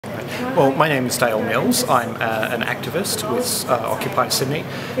Well, my name is Dale Mills. I'm an activist with Occupy Sydney,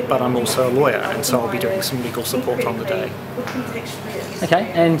 but I'm also a lawyer, and so I'll be doing some legal support on the day.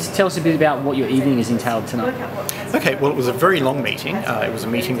 Okay, and tell us a bit about what your evening is entailed tonight. Okay, well, it was a very long meeting. It was a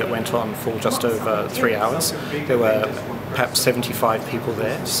meeting that went on for just over 3 hours. There were perhaps 75 people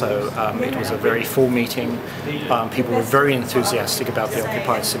there, so it was a very full meeting. People were very enthusiastic about the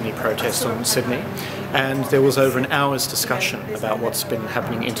Occupy Sydney protest on Sydney, and there was over an hour's discussion about what's been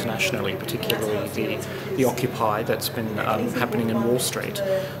happening internationally, particularly the Occupy that's been happening in Wall Street.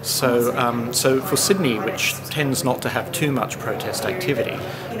 So for Sydney, which tends not to have too much protest activity,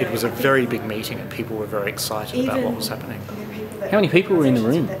 it was a very big meeting and people were very excited about what was happening. How many people were in the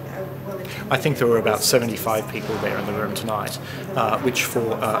room? I think there were about 75 people there in the room tonight, which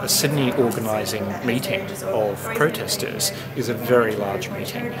for a Sydney organising meeting of protesters is a very large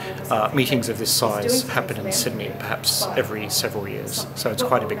meeting. Meetings of this size happen in Sydney perhaps every several years, so it's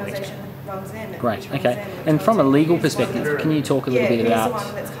quite a big meeting. Great, okay. And from a legal perspective, can you talk a little bit about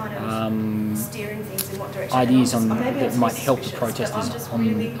ideas that might help the protesters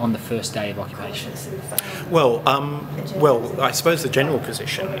on the first day of occupation? Well, I suppose the general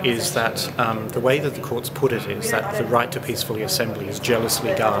position is that the way that the courts put it is that the right to peacefully assembly is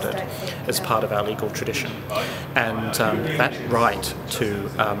jealously guarded as part of our legal tradition, and that right to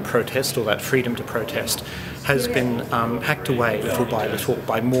protest, or that freedom to protest, has been hacked away little by little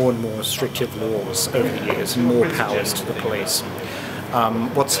by more and more restrictive laws over the years and more powers to the police.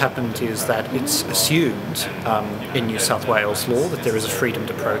 What's happened is that it's assumed in New South Wales law that there is a freedom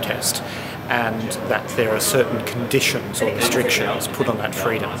to protest, and that there are certain conditions or restrictions put on that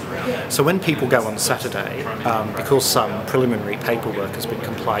freedom. So when people go on Saturday, because some preliminary paperwork has been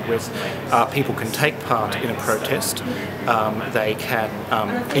complied with, people can take part in a protest. They can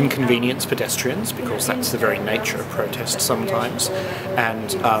inconvenience pedestrians, because that's the very nature of protest sometimes,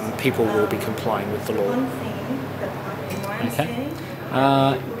 and people will be complying with the law. Okay.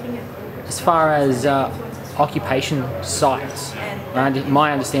 As far as occupation sites,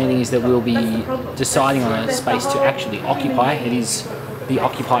 my understanding is that we'll be deciding on a space to actually occupy. It is the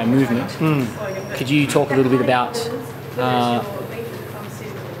Occupy movement. Could you talk a little bit about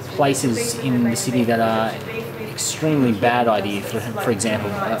places in the city that are extremely bad idea, for example,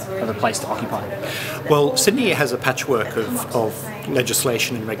 of a place to occupy? Well, Sydney has a patchwork of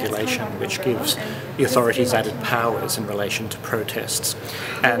legislation and regulation which gives the authorities added powers in relation to protests.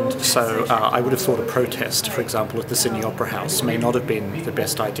 And so I would have thought a protest, for example, at the Sydney Opera House may not have been the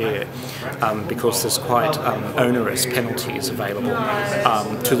best idea, because there's quite onerous penalties available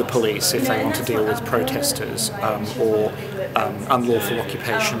to the police if they want to deal with protesters or unlawful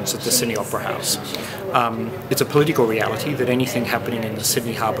occupations at the Sydney Opera House. It's a political reality that anything happening in the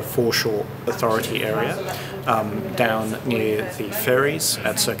Sydney Harbour Foreshore Authority area, down near the ferries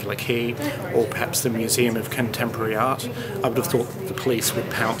at Circular Quay, or perhaps the Museum of Contemporary Art, I would have thought that the police would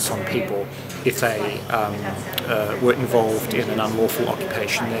pounce on people if they were involved in an unlawful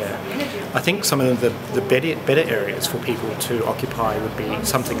occupation there. I think some of the better areas for people to occupy would be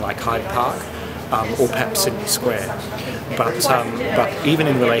something like Hyde Park, or perhaps Sydney Square. But even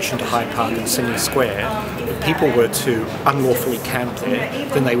in relation to Hyde Park and Sydney Square, if people were to unlawfully camp there,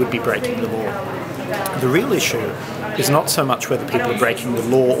 then they would be breaking the law. The real issue is not so much whether people are breaking the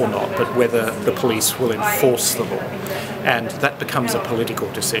law or not, but whether the police will enforce the law. And that becomes a political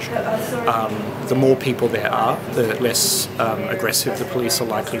decision. The more people there are, the less aggressive the police are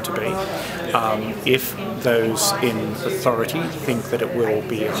likely to be. If those in authority think that it will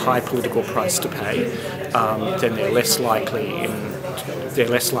be a high political price to pay, then they're less likely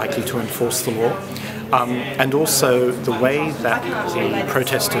to enforce the law. And also the way that the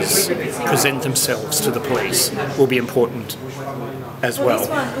protesters present themselves to the police will be important as well.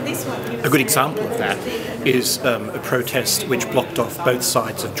 A good example of that is a protest which blocked off both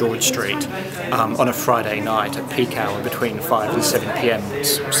sides of George Street on a Friday night at peak hour between 5 and 7 p.m.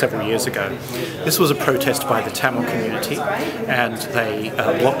 several years ago. This was a protest by the Tamil community, and they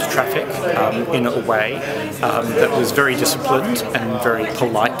blocked traffic in a way that was very disciplined and very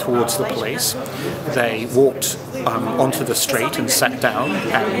polite towards the police. They walked onto the street and sat down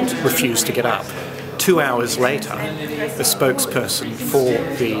and refused to get up. 2 hours later, the spokesperson for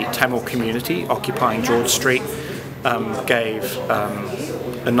the Tamil community occupying George Street gave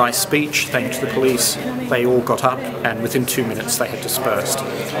a nice speech, thanked the police. They all got up, and within 2 minutes they had dispersed.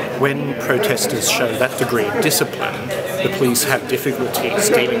 When protesters show that degree of discipline, the police have difficulties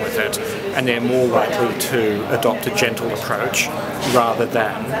dealing with it, and they're more likely to adopt a gentle approach rather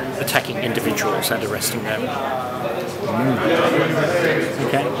than attacking individuals and arresting them.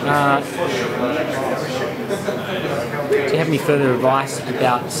 Okay. Do you have any further advice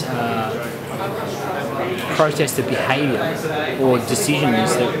about protester behaviour or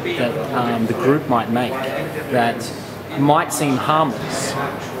decisions that the group might make that might seem harmless,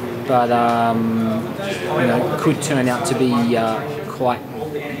 but could turn out to be quite,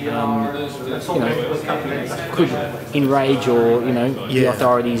 could enrage or the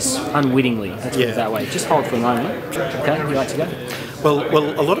authorities unwittingly? Let's put it that way. Just hold for a moment. Okay, would you like to go?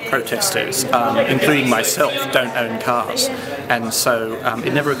 Well, a lot of protesters, including myself, don't own cars, and so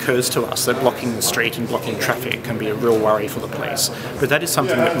it never occurs to us that blocking the street and blocking traffic can be a real worry for the police. But that is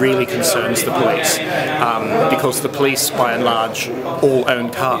something that really concerns the police, because the police, by and large, all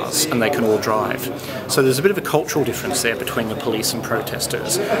own cars and they can all drive. So there's a bit of a cultural difference there between the police and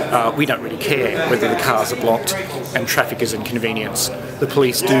protesters. We don't really care whether the cars are blocked and traffic is inconvenienced. The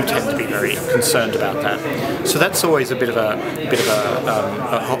police do tend to be very concerned about that. So that's always a bit of a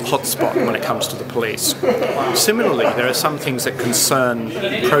hot spot when it comes to the police. Similarly, there are some things that concern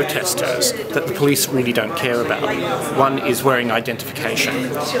protesters that the police really don't care about. One is wearing identification.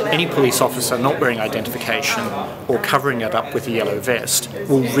 Any police officer not wearing identification or covering it up with a yellow vest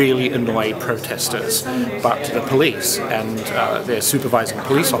will really annoy protesters. But the police and their supervising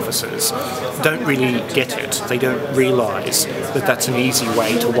police officers don't really get it. They don't realise that that's an easy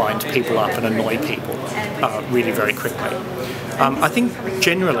way to wind people up and annoy people really very quickly. I think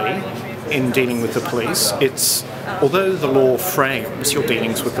generally in dealing with the police, although the law frames your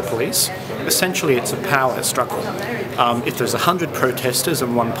dealings with the police, essentially it's a power struggle. If there's 100 protesters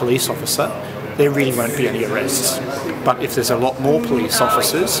and 1 police officer, there really won't be any arrests. But if there's a lot more police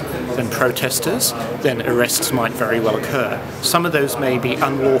officers than protesters, then arrests might very well occur. Some of those may be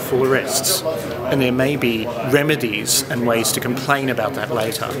unlawful arrests, and there may be remedies and ways to complain about that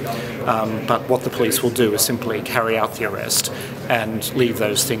later. But what the police will do is simply carry out the arrest and leave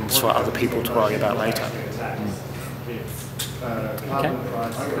those things for other people to worry about later. Okay.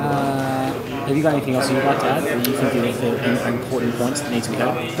 Have you got anything else you'd like to add, or you think you have any important points that need to be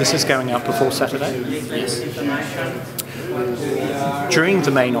covered? This is going out before Saturday? Yes. During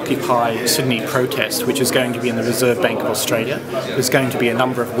the main Occupy Sydney protest, which is going to be in the Reserve Bank of Australia, there's going to be a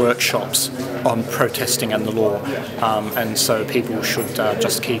number of workshops on protesting and the law, and so people should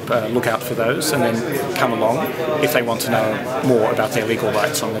just keep a lookout for those and then come along if they want to know more about their legal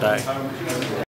rights on the day.